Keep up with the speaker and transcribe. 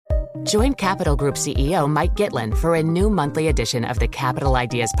Join Capital Group CEO Mike Gitlin for a new monthly edition of the Capital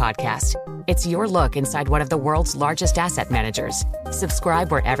Ideas Podcast. It's your look inside one of the world's largest asset managers.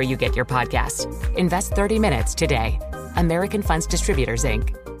 Subscribe wherever you get your podcasts. Invest 30 minutes today. American Funds Distributors,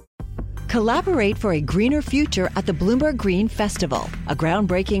 Inc. Collaborate for a greener future at the Bloomberg Green Festival, a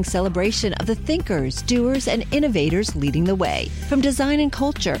groundbreaking celebration of the thinkers, doers, and innovators leading the way. From design and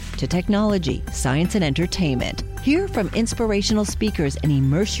culture to technology, science, and entertainment. Hear from inspirational speakers and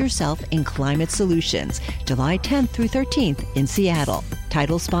immerse yourself in climate solutions. July 10th through 13th in Seattle.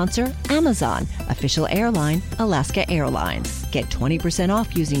 Title sponsor, Amazon. Official airline, Alaska Airlines. Get 20%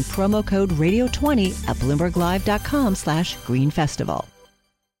 off using promo code radio20 at bloomberglive.com/greenfestival.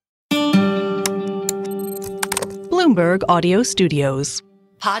 Bloomberg Audio Studios.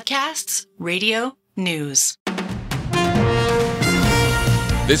 Podcasts, radio, news.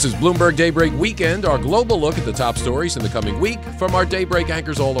 This is Bloomberg Daybreak Weekend, our global look at the top stories in the coming week from our Daybreak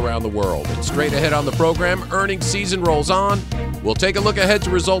anchors all around the world. And straight ahead on the program, earnings season rolls on. We'll take a look ahead to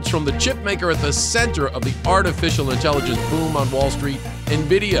results from the chip maker at the center of the artificial intelligence boom on Wall Street,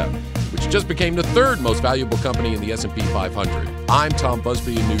 Nvidia, which just became the third most valuable company in the S&P 500. I'm Tom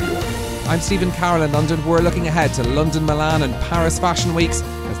Busby in New York. I'm Stephen Carroll in London. We're looking ahead to London, Milan and Paris fashion weeks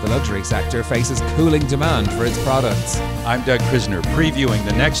as the luxury sector faces cooling demand for its products. I'm Doug Krisner, previewing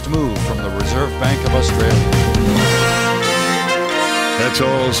the next move from the Reserve Bank of Australia. That's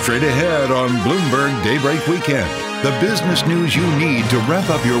all straight ahead on Bloomberg Daybreak Weekend. The business news you need to wrap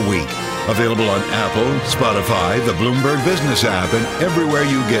up your week. Available on Apple, Spotify, the Bloomberg Business app, and everywhere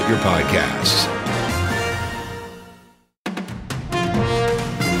you get your podcasts.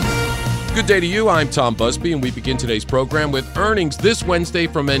 Good day to you. I'm Tom Busby, and we begin today's program with earnings this Wednesday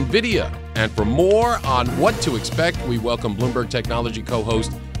from Nvidia. And for more on what to expect, we welcome Bloomberg Technology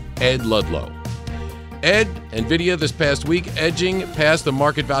co-host Ed Ludlow. Ed, Nvidia this past week edging past the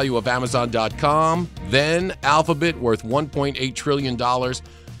market value of Amazon.com, then Alphabet worth $1.8 trillion.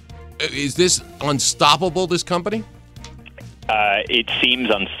 Is this unstoppable, this company? It seems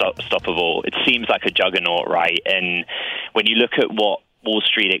unstoppable. It seems like a juggernaut, right? And when you look at what Wall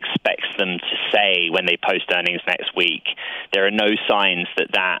Street expects them to say when they post earnings next week, there are no signs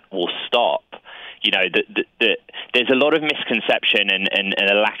that that will stop. You know, there's a lot of misconception and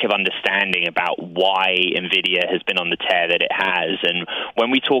a lack of understanding about why Nvidia has been on the tear that it has. And when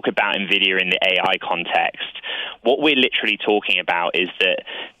we talk about Nvidia in the AI context, what we're literally talking about is that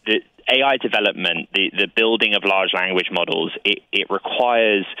the AI development, the building of large language models, it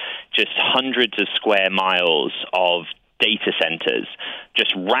requires just hundreds of square miles of data centers,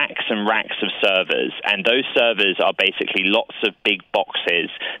 just racks and racks of servers, and those servers are basically lots of big boxes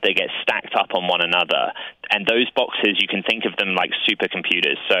that get stacked up on one another. And those boxes, you can think of them like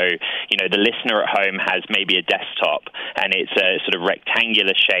supercomputers. So, you know, the listener at home has maybe a desktop, and it's a sort of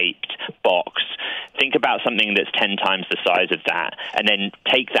rectangular-shaped box. Think about something that's 10 times the size of that, and then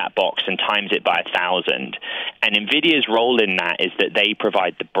take that box and times it by 1,000. And NVIDIA's role in that is that they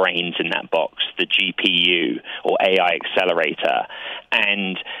provide the brains in that box, the GPU, or AI accelerator.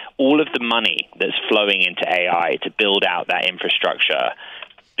 And all of the money that's flowing into AI to build out that infrastructure,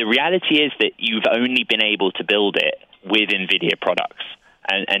 the reality is that you've only been able to build it with NVIDIA products.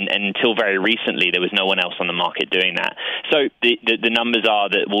 And until very recently, there was no one else on the market doing that. So the numbers are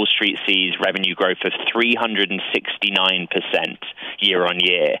that Wall Street sees revenue growth of 369% year on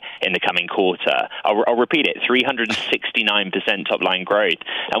year in the coming quarter. I'll repeat it, 369% top-line growth.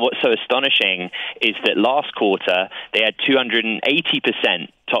 And what's so astonishing is that last quarter, they had 280%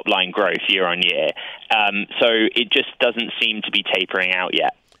 top-line growth year on year. So it just doesn't seem to be tapering out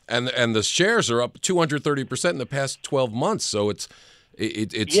yet. And the shares are up 230% in the past 12 months. So it's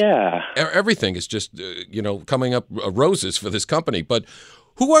everything is just coming up roses for this company. But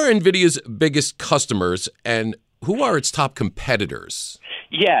who are NVIDIA's biggest customers and who are its top competitors?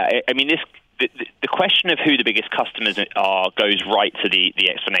 Yeah, I mean, the question of who the biggest customers are goes right to the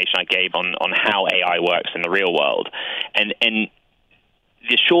explanation I gave on how AI works in the real world. And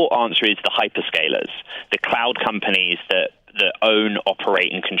the short answer is the hyperscalers, the cloud companies that own,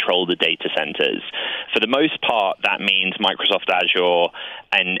 operate, and control the data centers. For the most part, that means Microsoft Azure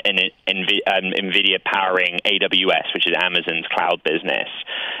and NVIDIA powering AWS, which is Amazon's cloud business.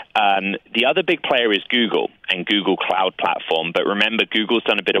 The other big player is Google and Google Cloud Platform. But remember, Google's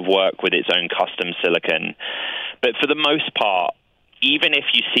done a bit of work with its own custom silicon. But for the most part, even if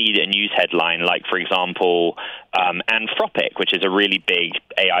you see a news headline like, for example, Anthropic, which is a really big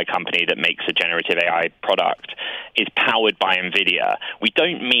AI company that makes a generative AI product, is powered by Nvidia, we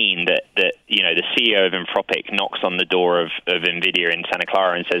don't mean that the CEO of Anthropic knocks on the door of Nvidia in Santa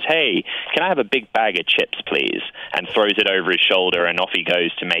Clara and says, "Hey, can I have a big bag of chips, please?" and throws it over his shoulder and off he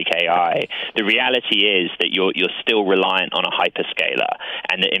goes to make AI. The reality is that you're still reliant on a hyperscaler,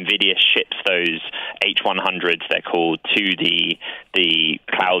 and that Nvidia ships those H100s, they're called, to the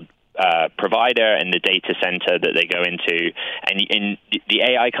cloud provider and the data center that they go into, and the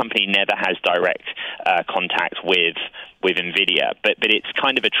AI company never has direct contact with Nvidia, but it's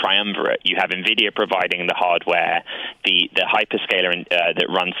kind of a triumvirate. You have Nvidia providing the hardware, the hyperscaler that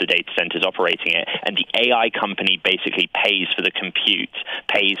runs the data centers operating it, and the AI company basically pays for the compute,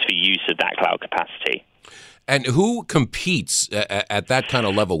 pays for use of that cloud capacity. And who competes at that kind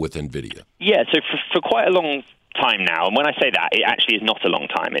of level with Nvidia? Yeah, so for quite a long time now, and when I say that, it actually is not a long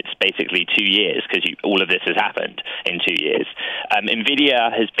time. It's basically 2 years, because all of this has happened in 2 years.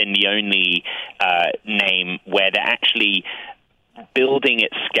 Nvidia has been the only name where they're actually building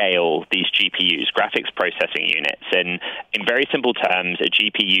at scale these GPUs, graphics processing units. And in very simple terms, a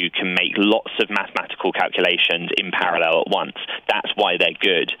GPU can make lots of mathematical calculations in parallel at once. That's why they're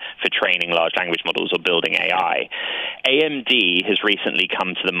good for training large language models or building AI. AMD has recently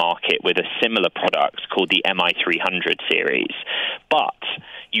come to the market with a similar product called the MI300 series. But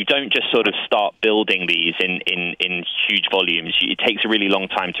you don't just sort of start building these in huge volumes. It takes a really long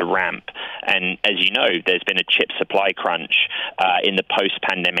time to ramp. And as you know, there's been a chip supply crunch in the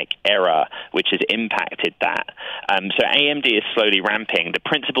post-pandemic era, which has impacted that. So AMD is slowly ramping. The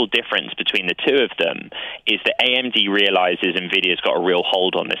principal difference between the two of them is that AMD realizes NVIDIA's got a real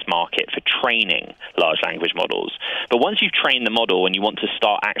hold on this market for training large language models. But once you've trained the model and you want to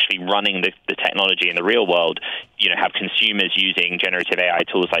start actually running the technology in the real world, have consumers using generative AI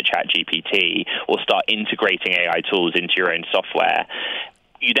tools like ChatGPT, or start integrating AI tools into your own software,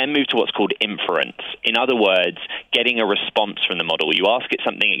 you then move to what's called inference. In other words, getting a response from the model. You ask it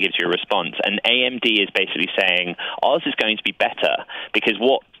something, it gives you a response. And AMD is basically saying, ours is going to be better, because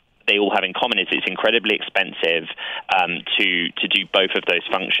what they all have in common is it's incredibly expensive to do both of those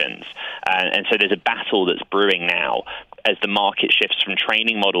functions. And so there's a battle that's brewing now as the market shifts from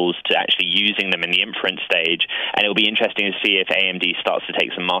training models to actually using them in the inference stage. And it'll be interesting to see if AMD starts to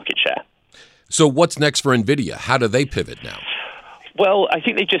take some market share. So what's next for NVIDIA? How do they pivot now? Well, I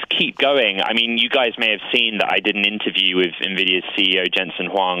think they just keep going. I mean, you guys may have seen that I did an interview with NVIDIA's CEO, Jensen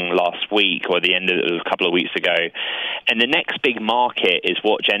Huang, last week, or the end of a couple of weeks ago. And the next big market is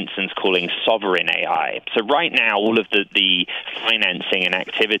what Jensen's calling sovereign AI. So right now, all of the financing and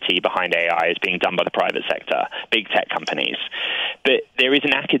activity behind AI is being done by the private sector, big tech companies. But there is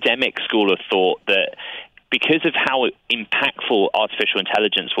an academic school of thought that because of how impactful artificial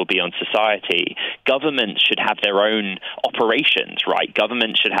intelligence will be on society, governments should have their own operations, right?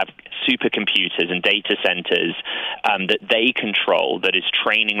 Governments should have supercomputers and data centers that they control, that is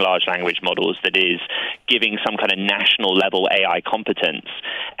training large language models, that is giving some kind of national level AI competence.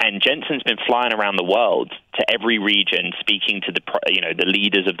 And Jensen's been flying around the world to every region, speaking to the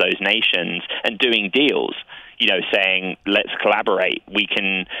leaders of those nations and doing deals. Saying, let's collaborate. We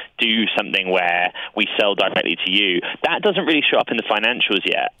can do something where we sell directly to you. That doesn't really show up in the financials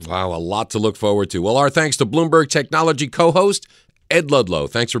yet. Wow, a lot to look forward to. Well, our thanks to Bloomberg Technology co-host Ed Ludlow.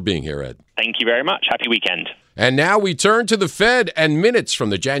 Thanks for being here, Ed. Thank you very much. Happy weekend. And now we turn to the Fed, and minutes from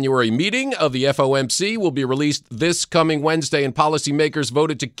the January meeting of the FOMC will be released this coming Wednesday, and policymakers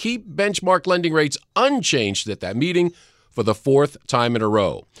voted to keep benchmark lending rates unchanged at that meeting for the fourth time in a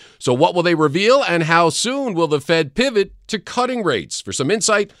row. So what will they reveal, and how soon will the Fed pivot to cutting rates? For some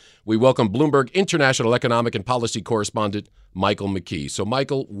insight, we welcome Bloomberg International Economic and Policy Correspondent Michael McKee. So,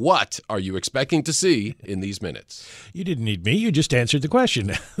 Michael, what are you expecting to see in these minutes? You didn't need me. You just answered the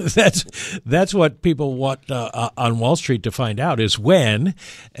question. That's what people want on Wall Street to find out, is when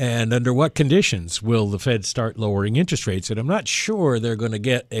and under what conditions will the Fed start lowering interest rates. And I'm not sure they're going to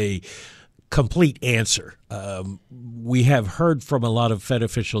get a complete answer. We have heard from a lot of Fed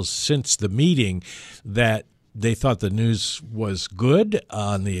officials since the meeting that they thought the news was good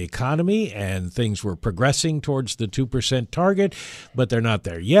on the economy and things were progressing towards the 2% target, but they're not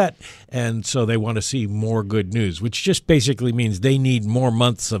there yet. And so they want to see more good news, which just basically means they need more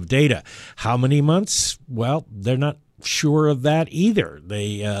months of data. How many months? Well, they're not sure of that either.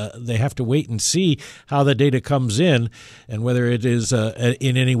 They have to wait and see how the data comes in and whether it is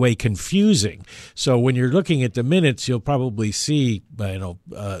in any way confusing. So when you're looking at the minutes, you'll probably see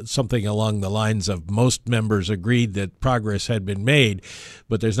something along the lines of most members agreed that progress had been made,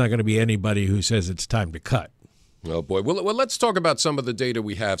 but there's not going to be anybody who says it's time to cut. Oh boy. Well, let's talk about some of the data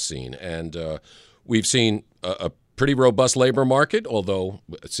we have seen, and we've seen a pretty robust labor market, although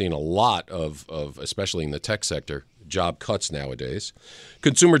seeing a lot of, especially in the tech sector, job cuts nowadays.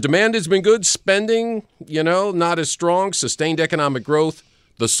 Consumer demand has been good. Spending, not as strong. Sustained economic growth.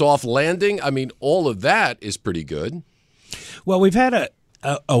 The soft landing. I mean, all of that is pretty good. Well, we've had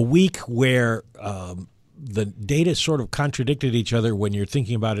a week where the data sort of contradicted each other when you're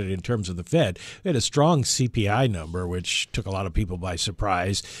thinking about it in terms of the Fed. We had a strong CPI number, which took a lot of people by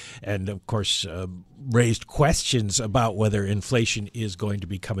surprise, and of course raised questions about whether inflation is going to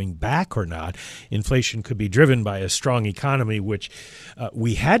be coming back or not. Inflation could be driven by a strong economy, which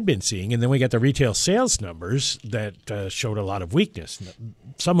we had been seeing, and then we got the retail sales numbers that showed a lot of weakness.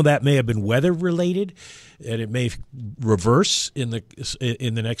 Some of that may have been weather related, and it may reverse in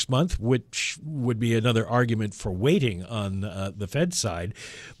the next month, which would be another argument for waiting on the Fed side.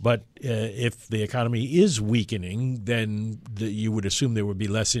 But if the economy is weakening, then you would assume there would be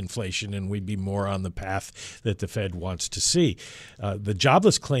less inflation, and we'd be more on the path that the Fed wants to see. The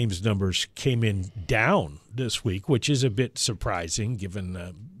jobless claims numbers came in down this week, which is a bit surprising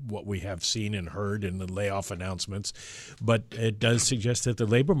given what we have seen and heard in the layoff announcements. But it does suggest that the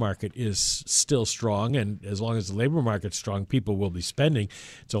labor market is still strong, and as long as the labor market's strong, people will be spending.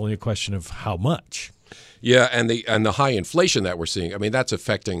 It's only a question of how much. Yeah, and the high inflation that we're seeing, I mean, that's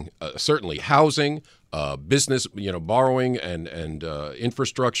affecting certainly housing, business, borrowing and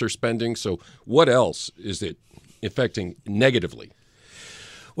infrastructure spending. So what else is it affecting negatively?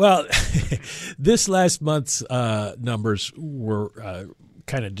 Well, this last month's numbers were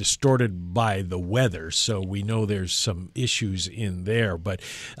kind of distorted by the weather, so we know there's some issues in there. But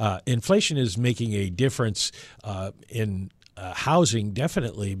inflation is making a difference in housing,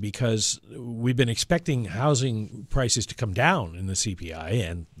 definitely, because we've been expecting housing prices to come down in the CPI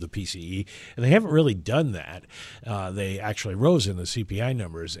and the PCE, and they haven't really done that. They actually rose in the CPI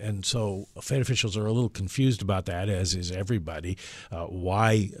numbers, and so Fed officials are a little confused about that, as is everybody,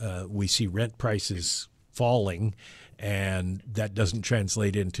 why we see rent prices falling, and that doesn't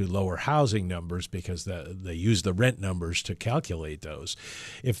translate into lower housing numbers because they use the rent numbers to calculate those.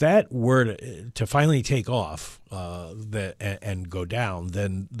 If that were to finally take off and go down,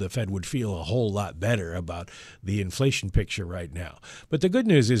 then the Fed would feel a whole lot better about the inflation picture right now. But the good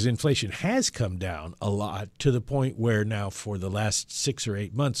news is inflation has come down a lot to the point where now for the last 6 or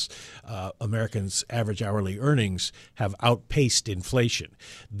 8 months, Americans' average hourly earnings have outpaced inflation.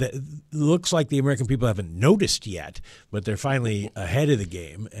 Looks like the American people haven't noticed yet, but they're finally ahead of the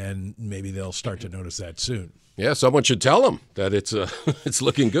game, and maybe they'll start to notice that soon. Yeah, someone should tell them that it's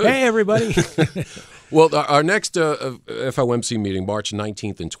looking good. Hey, everybody. Well, our next FOMC meeting, March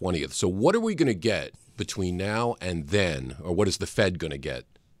 19th and 20th. So what are we going to get between now and then, or what is the Fed going to get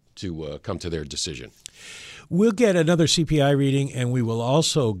to come to their decision? We'll get another CPI reading, and we will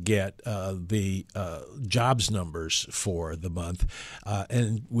also get the jobs numbers for the month.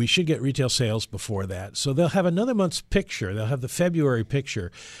 And we should get retail sales before that. So they'll have another month's picture. They'll have the February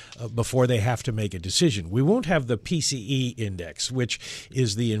picture before they have to make a decision. We won't have the PCE index, which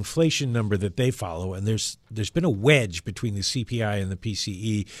is the inflation number that they follow. And there's been a wedge between the CPI and the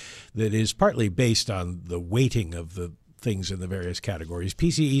PCE that is partly based on the weighting of the things in the various categories.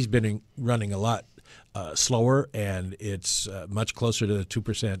 PCE's been running a lot slower, and it's much closer to the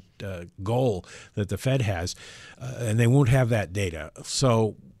 2% goal that the Fed has, and they won't have that data.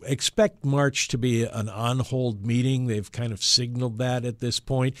 So expect March to be an on-hold meeting. They've kind of signaled that at this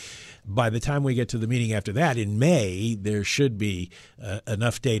point. By the time we get to the meeting after that in May, there should be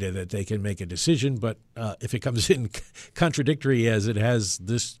enough data that they can make a decision. But if it comes in contradictory as it has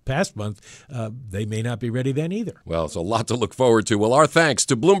this past month, they may not be ready then either. Well, it's a lot to look forward to. Well, our thanks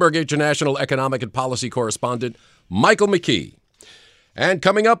to Bloomberg International economic and policy correspondent Michael McKee. And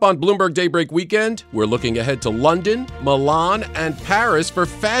coming up on Bloomberg Daybreak Weekend, we're looking ahead to London, Milan, and Paris for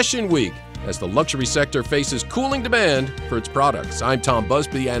Fashion Week as the luxury sector faces cooling demand for its products. I'm Tom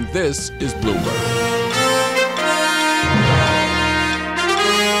Busby, and this is Bloomberg.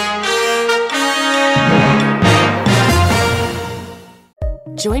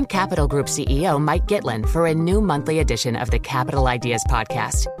 Join Capital Group CEO Mike Gitlin for a new monthly edition of the Capital Ideas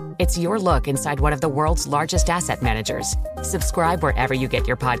Podcast. It's your look inside one of the world's largest asset managers. Subscribe wherever you get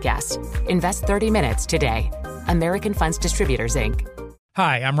your podcasts. Invest 30 minutes today. American Funds Distributors, Inc.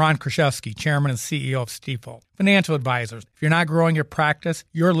 Hi, I'm Ron Kraszewski, Chairman and CEO of Stifel. Financial advisors, if you're not growing your practice,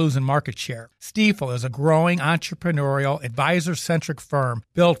 you're losing market share. Stifel is a growing entrepreneurial, advisor-centric firm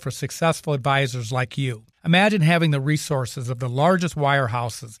built for successful advisors like you. Imagine having the resources of the largest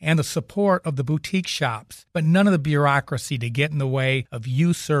wirehouses and the support of the boutique shops, but none of the bureaucracy to get in the way of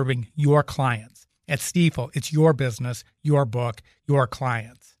you serving your clients. At Stifel, it's your business, your book, your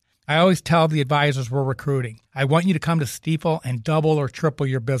clients. I always tell the advisors we're recruiting, I want you to come to Stifel and double or triple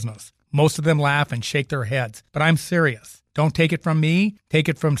your business. Most of them laugh and shake their heads, but I'm serious. Don't take it from me. Take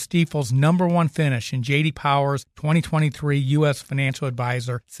it from Stifel's #1 finish in J.D. Power's 2023 U.S. Financial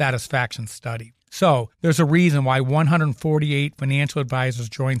Advisor Satisfaction Study. So, there's a reason why 148 financial advisors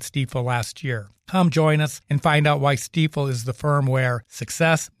joined Stifel last year. Come join us and find out why Stifel is the firm where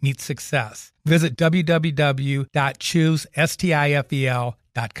success meets success. Visit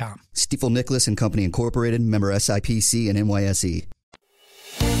www.choosestifel.com. Stifel Nicholas and Company Incorporated, member SIPC and NYSE.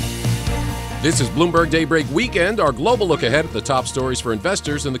 This is Bloomberg Daybreak Weekend, our global look ahead at the top stories for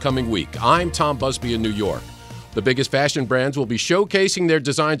investors in the coming week. I'm Tom Busby in New York. The biggest fashion brands will be showcasing their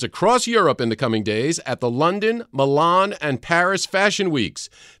designs across Europe in the coming days at the London, Milan, and Paris Fashion Weeks.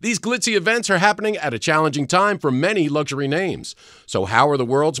 These glitzy events are happening at a challenging time for many luxury names. So how are the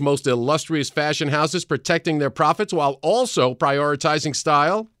world's most illustrious fashion houses protecting their profits while also prioritizing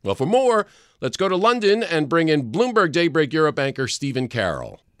style? Well, for more, let's go to London and bring in Bloomberg Daybreak Europe anchor Stephen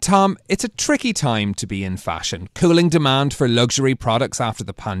Carroll. Tom, it's a tricky time to be in fashion. Cooling demand for luxury products after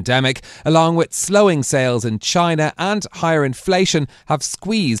the pandemic, along with slowing sales in China and higher inflation, have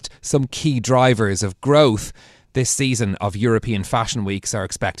squeezed some key drivers of growth. This season of European fashion weeks are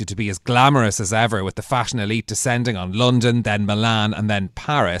expected to be as glamorous as ever, with the fashion elite descending on London, then Milan and then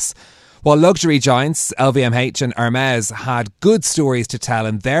Paris. While luxury giants LVMH and Hermès had good stories to tell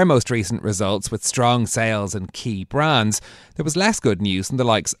in their most recent results with strong sales in key brands, there was less good news from the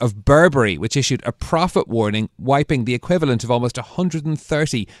likes of Burberry, which issued a profit warning wiping the equivalent of almost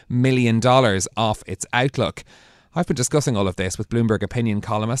 $130 million off its outlook. I've been discussing all of this with Bloomberg opinion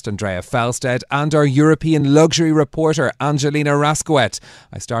columnist Andrea Felsted and our European luxury reporter Angelina Raskowet.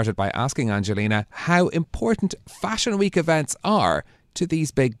 I started by asking Angelina how important Fashion Week events are to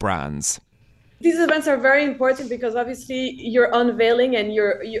these big brands. These events are very important because obviously you're unveiling and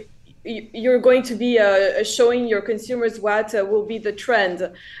you're going to be showing your consumers what will be the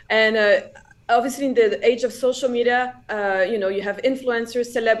trend. And obviously in the age of social media, you have influencers,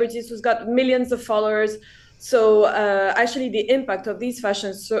 celebrities who's got millions of followers. So actually the impact of these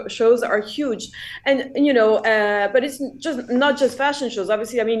fashion shows are huge. And, but it's just not just fashion shows.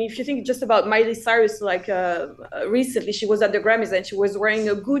 Obviously, I mean, if you think just about Miley Cyrus, like recently she was at the Grammys and she was wearing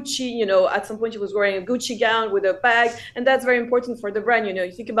a Gucci, at some point she was wearing a Gucci gown with a bag. And that's very important for the brand.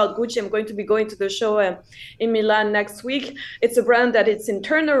 You think about Gucci, I'm going to be going to the show in Milan next week. It's a brand that it's in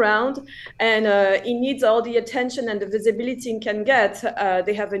turnaround and it needs all the attention and the visibility it can get.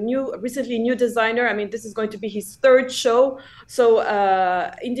 They have a recently new designer. I mean, this is going to be his third show. So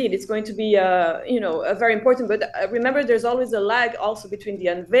indeed, it's going to be, very important. But remember, there's always a lag also between the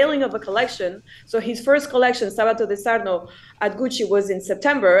unveiling of a collection. So his first collection, Sabato de Sarno, at Gucci was in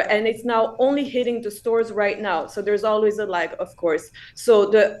September, and it's now only hitting the stores right now. So there's always a lag, of course. So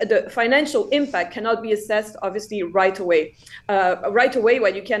the financial impact cannot be assessed, obviously, right away. Right away,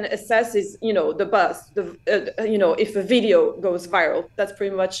 what you can assess is, the buzz, if a video goes viral. That's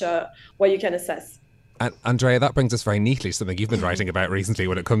pretty much what you can assess. And Andrea, that brings us very neatly to something you've been writing about recently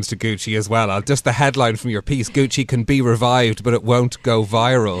when it comes to Gucci as well. Just the headline from your piece, Gucci can be revived, but it won't go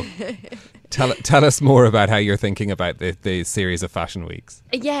viral. Tell us more about how you're thinking about the series of fashion weeks.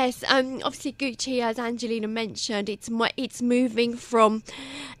 Yes, obviously Gucci, as Angelina mentioned, it's moving from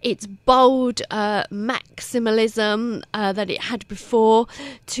its bold maximalism that it had before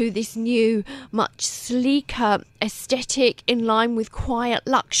to this new, much sleeker aesthetic in line with quiet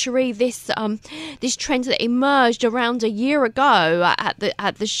luxury. This trend that emerged around a year ago at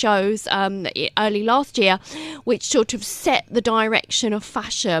the shows early last year, which sort of set the direction of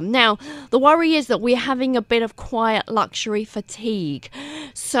fashion. Now, the worry is that we're having a bit of quiet luxury fatigue.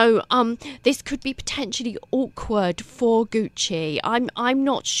 So this could be potentially awkward for Gucci. I'm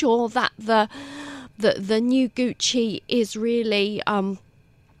not sure that the new Gucci is really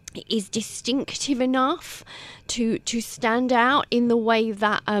is distinctive enough to stand out in the way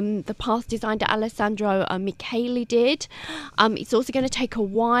that the past designer Alessandro Michele did. It's also going to take a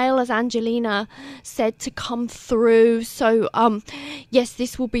while, as Angelina said, to come through. So, yes,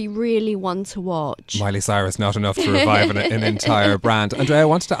 this will be really one to watch. Miley Cyrus, not enough to revive an entire brand. Andrea, I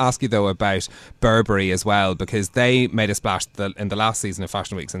wanted to ask you, though, about Burberry as well, because they made a splash in the last season of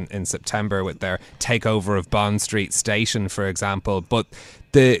Fashion Weeks in September with their takeover of Bond Street Station, for example. But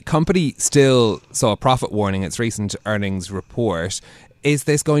the company still saw a profit warning in its recent earnings report. Is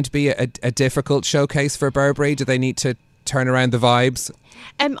this going to be a difficult showcase for Burberry? Do they need to turn around the vibes?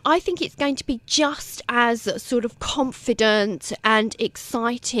 I think it's going to be just as sort of confident and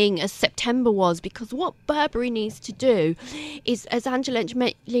exciting as September was, because what Burberry needs to do is, as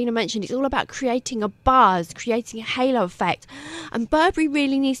Angelina mentioned, it's all about creating a buzz, creating a halo effect, and Burberry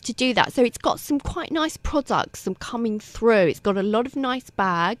really needs to do that. So it's got some quite nice products coming through. It's got a lot of nice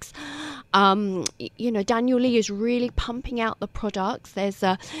bags. Daniel Lee is really pumping out the products. There's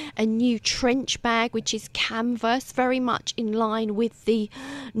a new trench bag, which is canvas, very much in line with the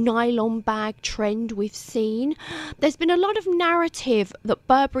nylon bag trend we've seen. There's been a lot of narrative that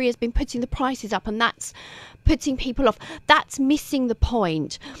Burberry has been putting the prices up, and that's putting people off. That's missing the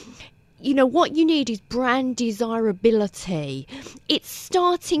point. What you need is brand desirability. It's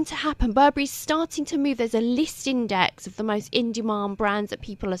starting to happen. Burberry's starting to move. There's a list index of the most in-demand brands that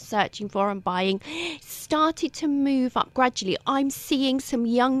people are searching for and buying. Started to move up gradually. I'm seeing some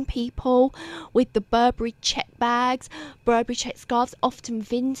young people with the Burberry check bags, Burberry check scarves, often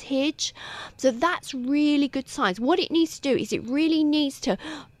vintage. So that's really good signs. What it needs to do is it really needs to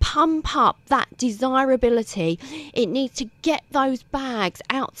pump up that desirability. It needs to get those bags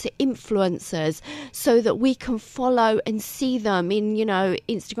out to influencers so that we can follow and see them in,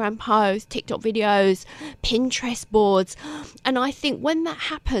 Instagram posts, TikTok videos, Pinterest boards. And I think when that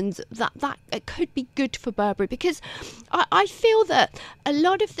happens, that it could be good for Burberry, because I feel that a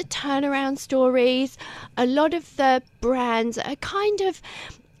lot of the turnaround stories, a lot of the brands are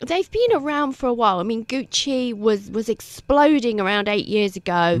they've been around for a while. I mean, Gucci was exploding around 8 years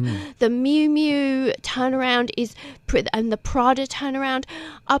ago. The Miu Miu turnaround and the Prada turnaround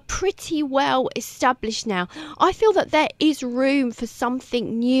are pretty well established now. I feel that there is room for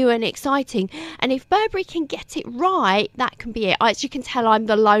something new and exciting. And if Burberry can get it right, that can be it. As you can tell, I'm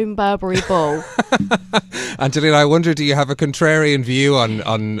the lone Burberry bull. Angelina, I wonder, do you have a contrarian view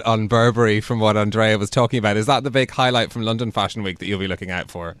on Burberry from what Andrea was talking about? Is that the big highlight from London Fashion Week that you'll be looking out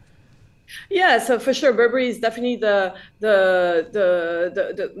for? Yeah, so for sure, Burberry is definitely the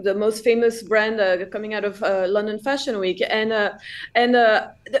most famous brand coming out of London Fashion Week, and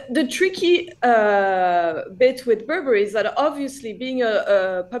the tricky bit with Burberry is that obviously being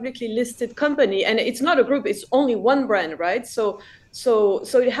a publicly listed company, and it's not a group, it's only one brand, right? So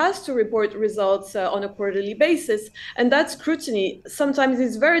it has to report results on a quarterly basis, and that scrutiny sometimes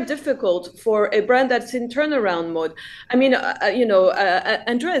is very difficult for a brand that's in turnaround mode. I mean,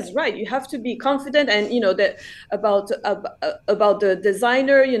 Andrea is right. You have to be confident, and that about the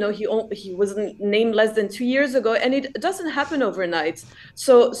designer. He was named less than 2 years ago, and it doesn't happen overnight.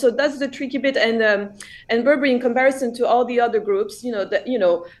 So that's the tricky bit, and Burberry, in comparison to all the other groups,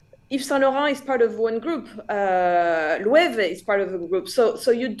 Yves Saint Laurent is part of one group, Loewe is part of a group.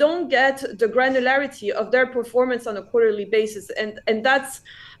 So you don't get the granularity of their performance on a quarterly basis, and that's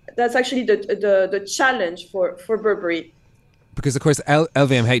actually the challenge for Burberry. Because of course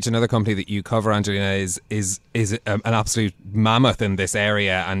LVMH, another company that you cover, Angelina, is an absolute mammoth in this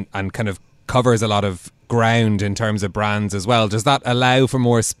area and kind of covers a lot of ground in terms of brands as well. Does that allow for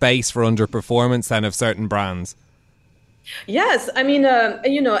more space for underperformance then of certain brands? Yes, I mean,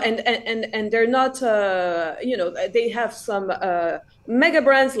 and they're not, they have some mega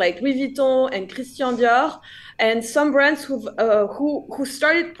brands like Louis Vuitton and Christian Dior, and some brands who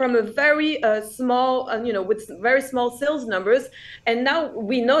started from a very small, with very small sales numbers, and now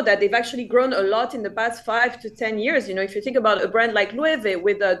we know that they've actually grown a lot in the past 5 to 10 years. If you think about a brand like Loewe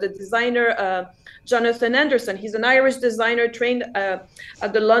with the designer Jonathan Anderson, he's an Irish designer trained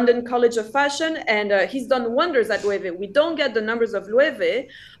at the London College of Fashion, and he's done wonders at Loewe. We don't get the numbers of Loewe,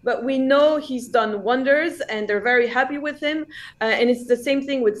 but we know he's done wonders, and they're very happy with him. And it's the same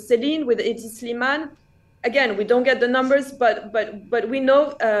thing with Celine, with Eddie Slimane. Again, we don't get the numbers, but we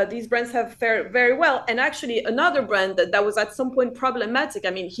know these brands have fared very well. And actually, another brand that was at some point problematic. I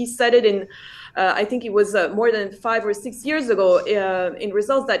mean, he said it in, I think it was more than 5 or 6 years ago in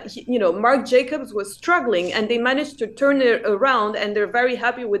results that Marc Jacobs was struggling, and they managed to turn it around, and they're very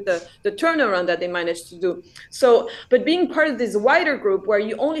happy with the turnaround that they managed to do. So, but being part of this wider group where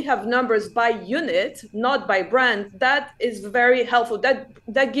you only have numbers by unit, not by brand, that is very helpful.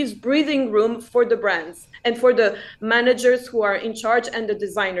 That gives breathing room for the brands and for the managers who are in charge, and the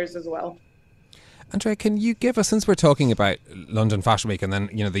designers as well. Andrea, can you give us, since we're talking about London Fashion Week and then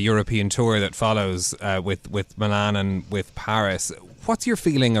the European tour that follows with Milan and with Paris, what's your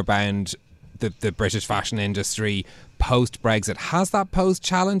feeling around the British fashion industry post-Brexit. Has that posed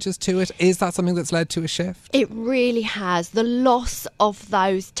challenges to it? Is that something that's led to a shift? It really has. The loss of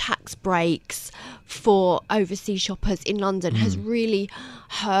those tax breaks for overseas shoppers in London has really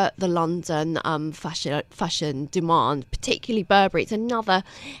hurt the London fashion demand, particularly Burberry. It's another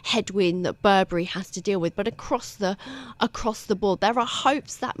headwind that Burberry has to deal with, but across the board there are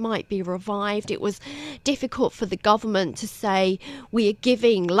hopes that might be revived. It was difficult for the government to say we are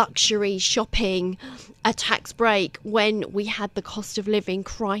giving luxury shopping a tax break when we had the cost of living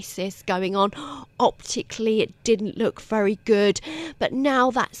crisis going on. Optically it didn't look very good, but now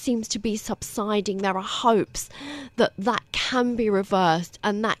that seems to be subsiding. There are hopes that that can be reversed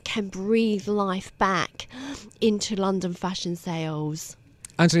and that can breathe life back into London fashion sales.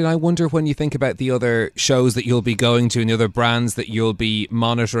 Angelina, I wonder, when you think about the other shows that you'll be going to and the other brands that you'll be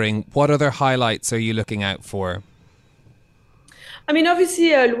monitoring, what other highlights are you looking out for? I mean, obviously,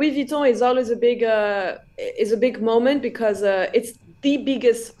 Louis Vuitton is always a big moment because it's the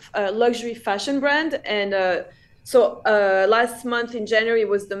biggest luxury fashion brand, and so last month in January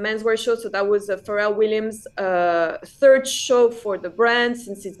was the menswear show. So that was Pharrell Williams' third show for the brand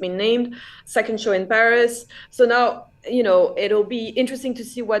since it's been named, second show in Paris. So now, it'll be interesting to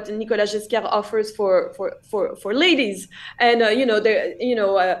see what Nicolas Ghesquière offers for ladies, and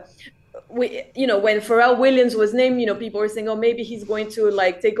when Pharrell Williams was named, people were saying, oh, maybe he's going to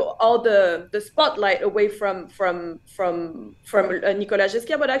take all the spotlight away from Nicolas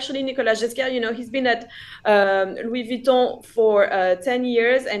Ghesquière. But actually, Nicolas Ghesquière, he's been at Louis Vuitton for 10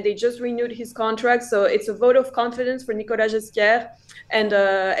 years, and they just renewed his contract. So it's a vote of confidence for Nicolas Ghesquière.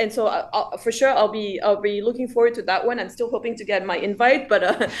 And so for sure I'll be looking forward to that one. I'm still hoping to get my invite, but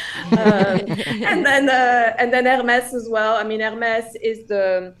and then Hermès as well. I mean, Hermès is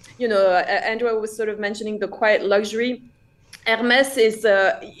the Andrew was sort of mentioning the quiet luxury. Hermès is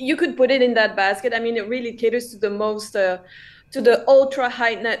you could put it in that basket. I mean, it really caters to the most to the ultra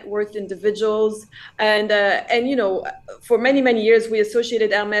high net worth individuals, and for many years we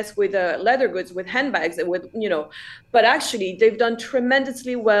associated Hermès with leather goods, with handbags, and with but actually they've done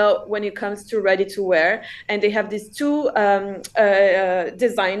tremendously well when it comes to ready to wear, and they have these two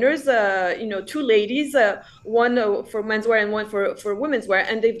designers, two ladies, one for menswear and one for women's wear,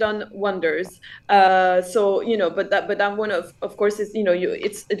 and they've done wonders. But that one of course is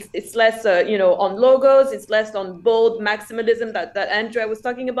it's less on logos, it's less on bold maximalism that Andrea was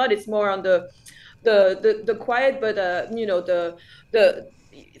talking about. It's more on the quiet, but the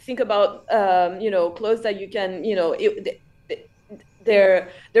think about clothes that you can their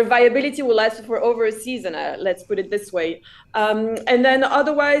viability will last for over a season. Let's put it this way. And then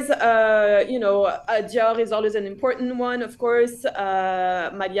otherwise, Dior is always an important one, of course.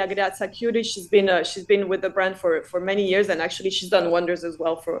 Maria Grazia Chiuri, she's been with the brand for many years, and actually she's done wonders as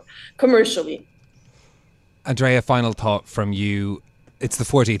well for commercially. Andrea, final thought from you. It's the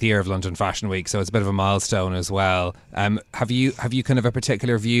 40th year of London Fashion Week, so it's a bit of a milestone as well. Have you kind of a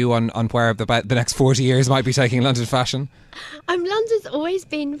particular view on where the next 40 years might be taking London fashion? London's always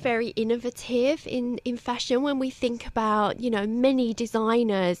been very innovative in fashion. When we think about, many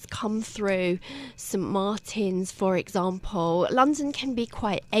designers come through St. Martin's, for example. London can be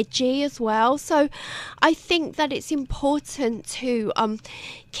quite edgy as well. So I think that it's important to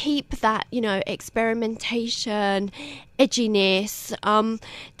keep that, experimentation, edginess,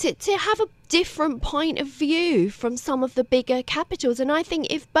 to have a different point of view from some of the bigger capitals. And I think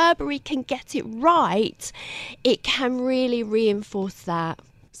if Burberry can get it right, it can really reinforce that.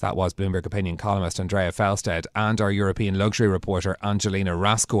 So that was Bloomberg opinion columnist Andrea Felsted and our European luxury reporter Angelina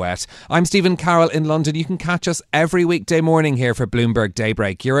Rascouet. I'm Stephen Carroll in London. You can catch us every weekday morning here for Bloomberg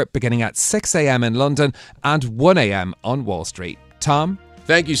Daybreak Europe, beginning at 6 a.m. in London and 1 a.m. on Wall Street. Tom?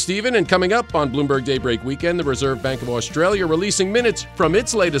 Thank you, Stephen. And coming up on Bloomberg Daybreak Weekend, the Reserve Bank of Australia releasing minutes from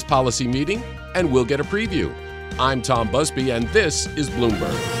its latest policy meeting, and we'll get a preview. I'm Tom Busby, and this is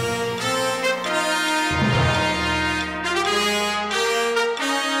Bloomberg.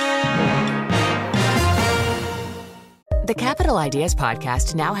 The Capital Ideas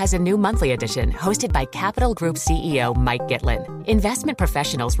Podcast now has a new monthly edition hosted by Capital Group CEO Mike Gitlin. Investment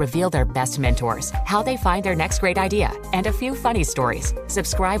professionals reveal their best mentors, how they find their next great idea, and a few funny stories.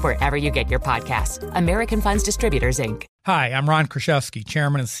 Subscribe wherever you get your podcasts. American Funds Distributors, Inc. Hi, I'm Ron Kraszewski,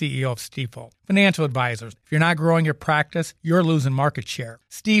 Chairman and CEO of Stifel. Financial advisors, if you're not growing your practice, you're losing market share.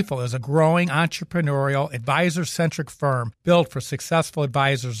 Stifel is a growing entrepreneurial, advisor-centric firm built for successful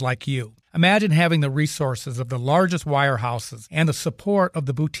advisors like you. Imagine having the resources of the largest wirehouses and the support of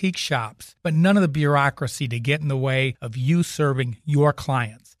the boutique shops, but none of the bureaucracy to get in the way of you serving your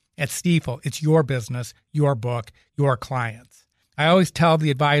clients. At Stifel, it's your business, your book, your clients. I always tell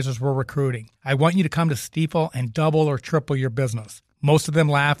the advisors we're recruiting, I want you to come to Stifel and double or triple your business. Most of them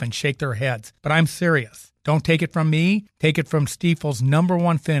laugh and shake their heads, but I'm serious. Don't take it from me. Take it from Stifel's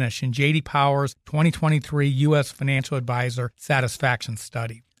 #1 finish in J.D. Power's 2023 U.S. Financial Advisor Satisfaction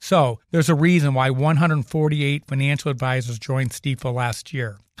Study. So, there's a reason why 148 financial advisors joined Stifel last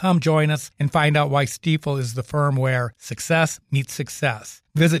year. Come join us and find out why Stifel is the firm where success meets success.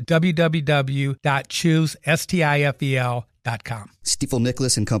 Visit www.choosestifel.com. Stifel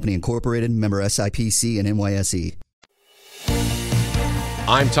Nicholas and Company Incorporated, member SIPC and NYSE.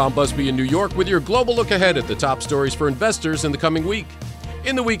 I'm Tom Busby in New York with your global look ahead at the top stories for investors in the coming week.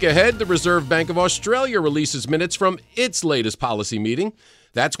 In the week ahead, the Reserve Bank of Australia releases minutes from its latest policy meeting.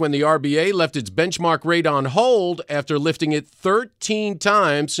 That's when the RBA left its benchmark rate on hold after lifting it 13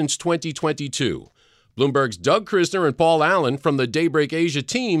 times since 2022. Bloomberg's Doug Krisner and Paul Allen from the Daybreak Asia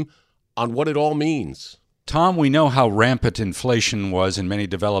team on what it all means. Tom, we know how rampant inflation was in many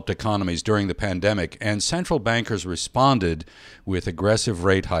developed economies during the pandemic, and central bankers responded with aggressive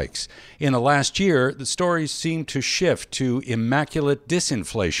rate hikes. In the last year, the stories seem to shift to immaculate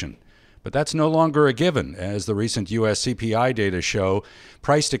disinflation. But that's no longer a given. As the recent U.S. CPI data show,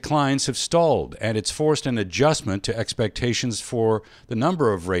 price declines have stalled, and it's forced an adjustment to expectations for the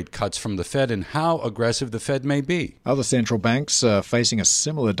number of rate cuts from the Fed and how aggressive the Fed may be. Other central banks are facing a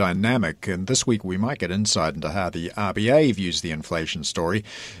similar dynamic, and this week we might get insight into how the RBA views the inflation story.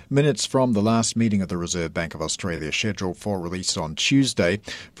 Minutes from the last meeting of the Reserve Bank of Australia scheduled for release on Tuesday.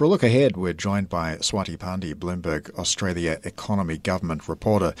 For a look ahead, we're joined by Swati Pandey, Bloomberg Australia economy government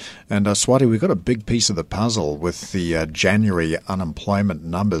reporter. And Swati, we've got a big piece of the puzzle with the January unemployment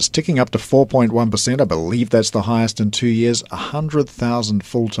numbers ticking up to 4.1%. I believe that's the highest in 2 years. 100,000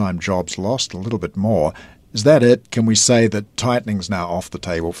 full-time jobs lost, a little bit more. Is that it? Can we say that tightening's now off the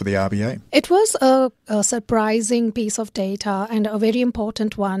table for the RBA? It was a surprising piece of data and a very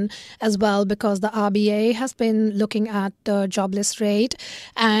important one as well, because the RBA has been looking at the jobless rate,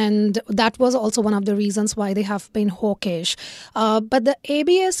 and that was also one of the reasons why they have been hawkish. But the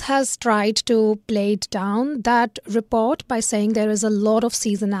ABS has tried to play down that report by saying there is a lot of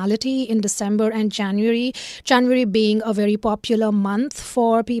seasonality in December and January. January being a very popular month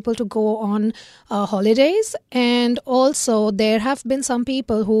for people to go on holidays. And also there have been some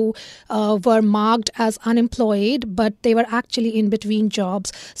people who were marked as unemployed, but they were actually in between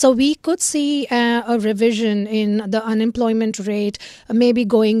jobs. So we could see a revision in the unemployment rate, maybe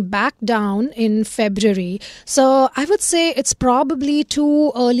going back down in February. So I would say it's probably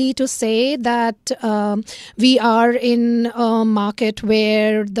too early to say that we are in a market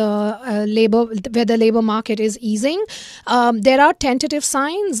where the labor market is easing. There are tentative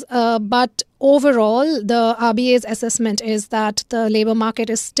signs, but overall, the RBA's assessment is that the labor market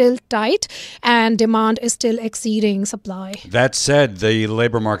is still tight and demand is still exceeding supply. That said, the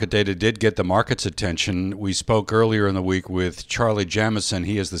labor market data did get the market's attention. We spoke earlier in the week with Charlie Jamison.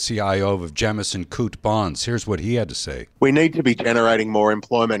 He is the CIO of Jamison Coote Bonds. Here's what he had to say. We need to be generating more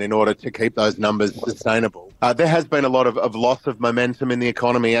employment in order to keep those numbers sustainable. There has been a lot of loss of momentum in the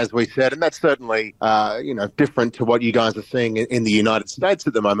economy, as we said, and that's certainly different to what you guys are seeing in the United States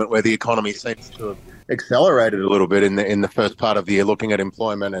at the moment, where the economy seems to have accelerated a little bit in the first part of the year, looking at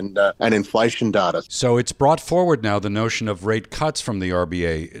employment and inflation data. So it's brought forward now the notion of rate cuts from the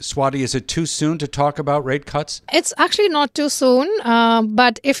RBA. Swati, is it too soon to talk about rate cuts? It's actually not too soon,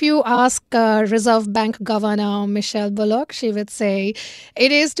 but if you ask Reserve Bank Governor Michelle Bullock, she would say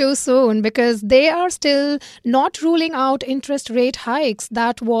it is too soon because they are still not ruling out interest rate hikes.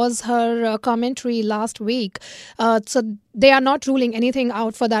 That was her commentary last week. So they are not ruling anything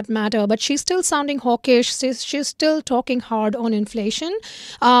out for that matter, but she's still sounding hawkish. She's still talking hard on inflation.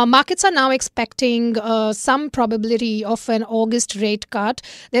 Markets are now expecting some probability of an August rate cut.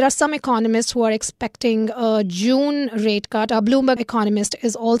 There are some economists who are expecting a June rate cut. A Bloomberg economist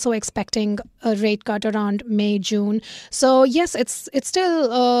is also expecting a rate cut around May, June. So yes, it's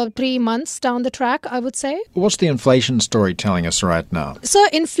still 3 months down the track, I would say. What's the inflation story telling us right now? So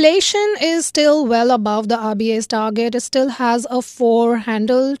inflation is still well above the RBA's target. It still has a 4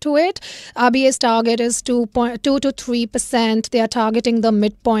 handle to it. RBA's target is 2 to 3%. They are targeting the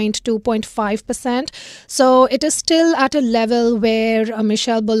midpoint 2.5%. So it is still at a level where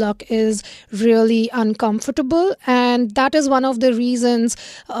Michelle Bullock is really uncomfortable, and that is one of the reasons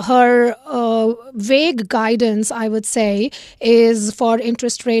her vague guidance, I would say, is for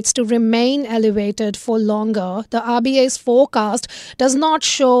interest rates to remain elevated for longer. The RBA's forecast does not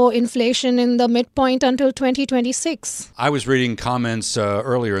show inflation in the midpoint until 2026. I was reading comments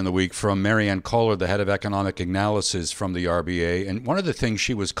earlier in the week from Marianne Kohler, the head of economic analysis from the RBA, and one of the things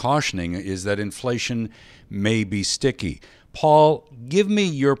she was cautioning is that inflation may be sticky. Paul, give me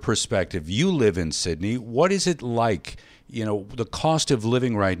your perspective. You live in Sydney. What is it like, the cost of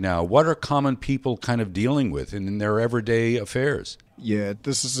living right now? What are common people kind of dealing with in their everyday affairs? Yeah,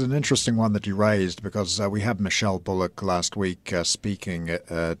 this is an interesting one that you raised because we had Michelle Bullock last week speaking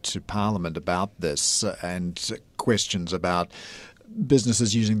to Parliament about this and questions about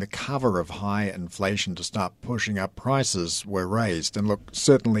businesses using the cover of high inflation to start pushing up prices were raised. And look,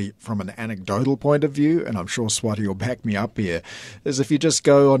 certainly from an anecdotal point of view, and I'm sure Swati will back me up here, is if you just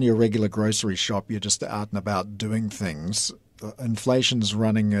go on your regular grocery shop, you're just out and about doing things, inflation's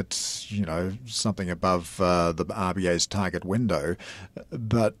running at, something above the RBA's target window,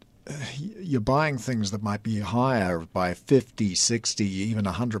 but you're buying things that might be higher by 50, 60, even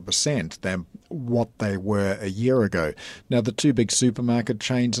 100% than what they were a year ago. Now, the two big supermarket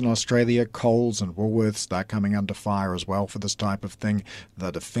chains in Australia, Coles and Woolworths, they're coming under fire as well for this type of thing.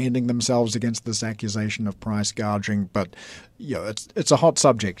 They're defending themselves against this accusation of price gouging. But, it's a hot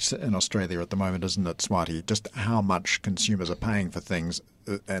subject in Australia at the moment, isn't it, Swati? Just how much consumers are paying for things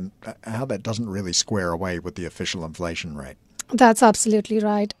and how that doesn't really square away with the official inflation rate. That's absolutely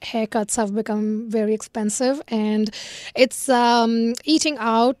right. Haircuts have become very expensive and it's eating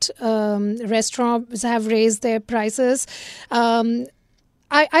out. Restaurants have raised their prices.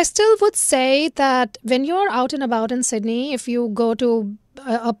 I still would say that when you're out and about in Sydney, if you go to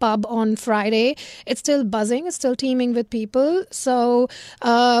a pub on Friday, it's still buzzing, it's still teeming with people. So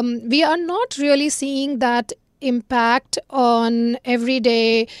we are not really seeing that impact on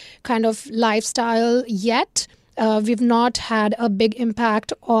everyday kind of lifestyle yet. We've not had a big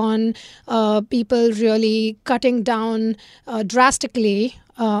impact on people really cutting down drastically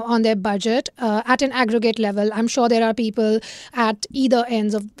on their budget at an aggregate level. I'm sure there are people at either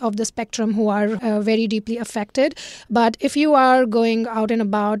ends of the spectrum who are very deeply affected. But if you are going out and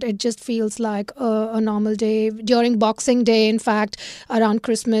about, it just feels like a normal day. During Boxing Day, in fact, around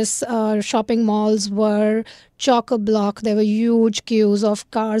Christmas, shopping malls were chock-a-block. There were huge queues of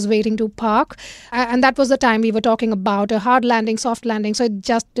cars waiting to park. And that was the time we were talking about a hard landing, soft landing. So it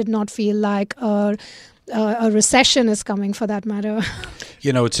just did not feel like a recession is coming, for that matter.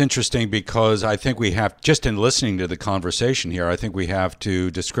 It's interesting because I think we have, just in listening to the conversation here, I think we have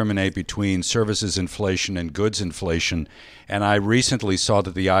to discriminate between services inflation and goods inflation. And I recently saw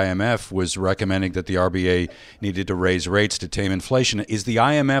that the IMF was recommending that the RBA needed to raise rates to tame inflation. Is the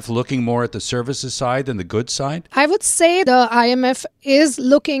IMF looking more at the services side than the goods side? I would say the IMF is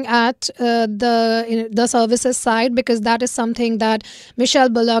looking at the services side because that is something that Michelle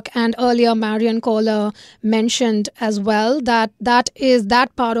Bullock and earlier Marion Kohler mentioned as well,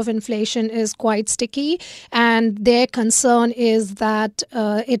 that part of inflation is quite sticky, and their concern is that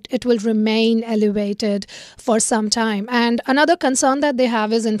it will remain elevated for some time. And another concern that they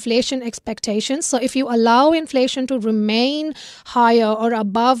have is inflation expectations. So if you allow inflation to remain higher or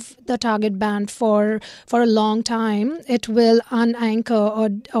above the target band for a long time, it will unanchor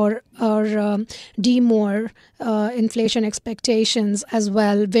or demoor inflation expectations as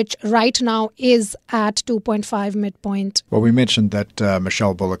well, which right now is at 2.5 midpoint. Well, we mentioned that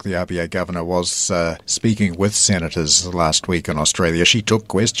Michelle Bullock, the RBA governor, was speaking with senators last week in Australia. She took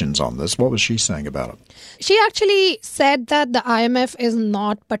questions on this. What was she saying about it? She actually said that the IMF is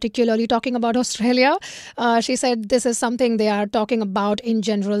not particularly talking about Australia. She said this is something they are talking about in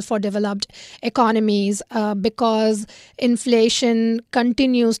general for developed economies because inflation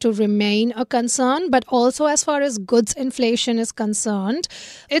continues to remain a concern, but also as far as goods inflation is concerned,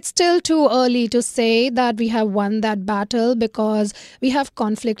 it's still too early to say that we have won that battle because we have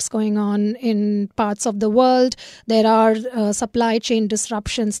conflicts going on in parts of the world. There are supply chain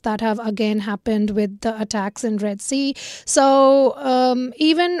disruptions that have again happened with the attacks in Red Sea. So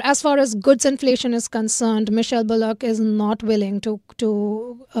even as far as goods inflation is concerned, Michelle Bullock is not willing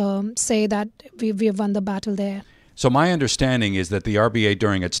to say that we have won the battle there. So my understanding is that the RBA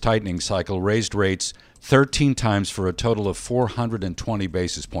during its tightening cycle raised rates 13 times for a total of 420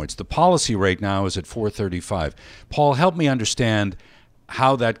 basis points. The policy rate now is at 435. Paul, help me understand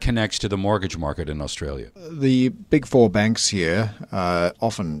how that connects to the mortgage market in Australia. The big four banks here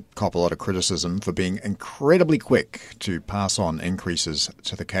often cop a lot of criticism for being incredibly quick to pass on increases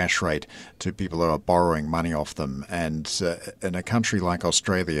to the cash rate to people who are borrowing money off them. And in a country like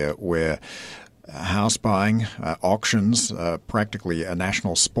Australia where house buying, auctions, practically a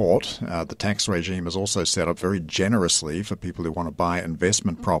national sport. The tax regime is also set up very generously for people who want to buy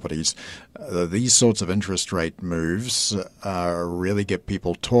investment properties. These sorts of interest rate moves really get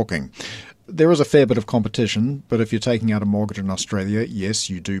people talking. there is a fair bit of competition, but if you're taking out a mortgage in Australia, yes,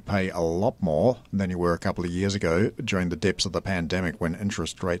 you do pay a lot more than you were a couple of years ago during the depths of the pandemic when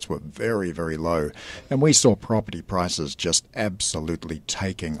interest rates were very, very low. And we saw property prices just absolutely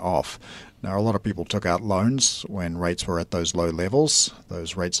taking off. Now, a lot of people took out loans when rates were at those low levels.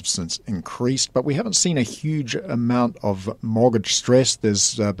 Those rates have since increased, but we haven't seen a huge amount of mortgage stress.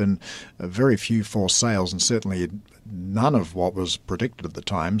 There's been very few forced sales, and certainly none of what was predicted at the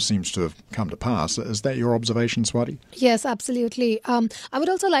time seems to have come to pass. Is that your observation, Swati? Yes, absolutely. I would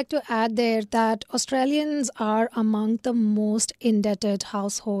also like to add there that Australians are among the most indebted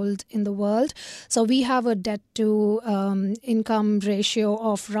households in the world. So we have a debt to income ratio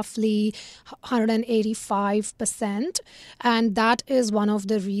of roughly 185%. And that is one of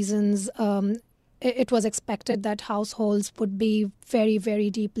the reasons it was expected that households would be very, very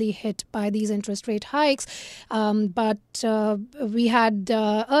deeply hit by these interest rate hikes. But we had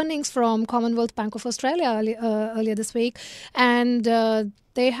earnings from Commonwealth Bank of Australia earlier this week, and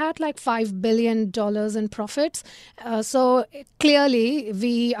they had like $5 billion in profits. So clearly,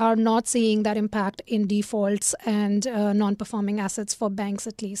 we are not seeing that impact in defaults and non-performing assets for banks,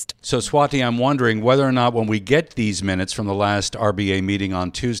 at least. So, Swati, I'm wondering whether or not when we get these minutes from the last RBA meeting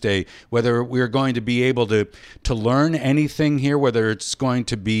on Tuesday, whether we're going to be able to learn anything here, whether it's going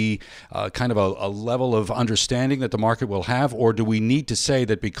to be kind of a level of understanding that the market will have, or do we need to say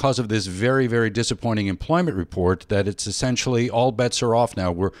that because of this very, very disappointing employment report that it's essentially all bets are off now?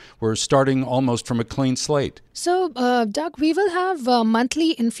 We're starting almost from a clean slate. So, Doug, we will have a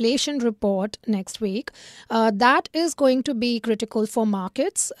monthly inflation report next week. That is going to be critical for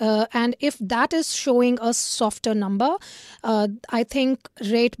markets. And if that is showing a softer number, I think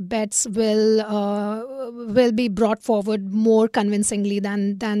rate bets will be brought forward more convincingly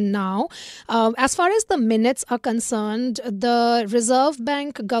than now. As far as the minutes are concerned, the Reserve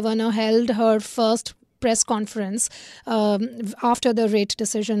Bank governor held her first press conference after the rate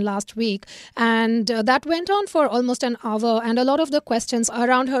decision last week. And that went on for almost an hour. And a lot of the questions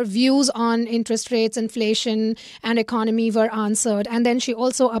around her views on interest rates, inflation, and economy were answered. And then she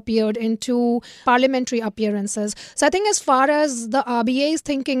also appeared in 2 parliamentary appearances. So I think as far as the RBA's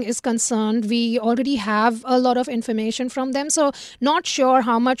thinking is concerned, we already have a lot of information from them. So not sure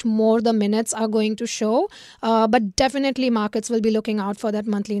how much more the minutes are going to show. But definitely markets will be looking out for that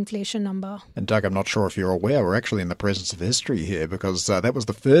monthly inflation number. And Doug, I'm not sure if you're aware, we're actually in the presence of history here, because that was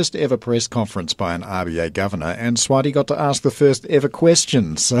the first ever press conference by an RBA governor, and Swati got to ask the first ever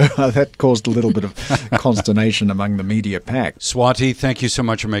question. So that caused a little bit of consternation among the media pack. Swati, thank you so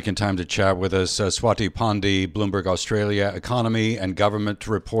much for making time to chat with us. Swati Pandey, Bloomberg Australia economy and government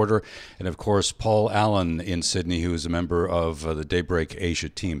reporter, and of course Paul Allen in Sydney, who is a member of the Daybreak Asia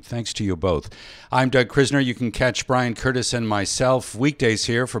team. Thanks to you both. I'm Doug Krisner. You can catch Brian Curtis and myself weekdays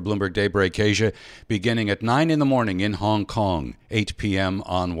here for Bloomberg Daybreak Asia, beginning at 9 in the morning in Hong Kong, 8 p.m.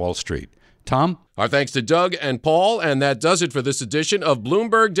 on Wall Street. Tom? Our thanks to Doug and Paul, and that does it for this edition of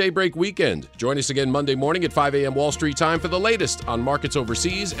Bloomberg Daybreak Weekend. Join us again Monday morning at 5 a.m. Wall Street time for the latest on markets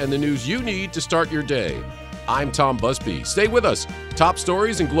overseas and the news you need to start your day. I'm Tom Busby. Stay with us. Top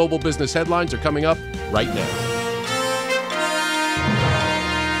stories and global business headlines are coming up right now.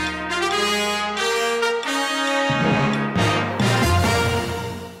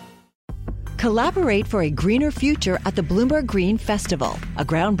 Collaborate for a greener future at the Bloomberg Green Festival, a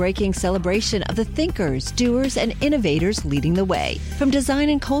groundbreaking celebration of the thinkers, doers, and innovators leading the way. From design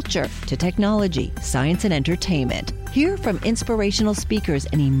and culture to technology, science, and entertainment. Hear from inspirational speakers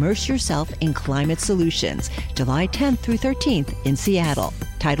and immerse yourself in climate solutions. July 10th through 13th in Seattle.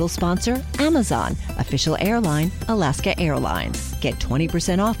 Title sponsor, Amazon. Official airline, Alaska Airlines. Get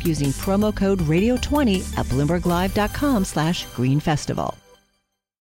 20% off using promo code radio20 at BloombergLive.com/Green Festival.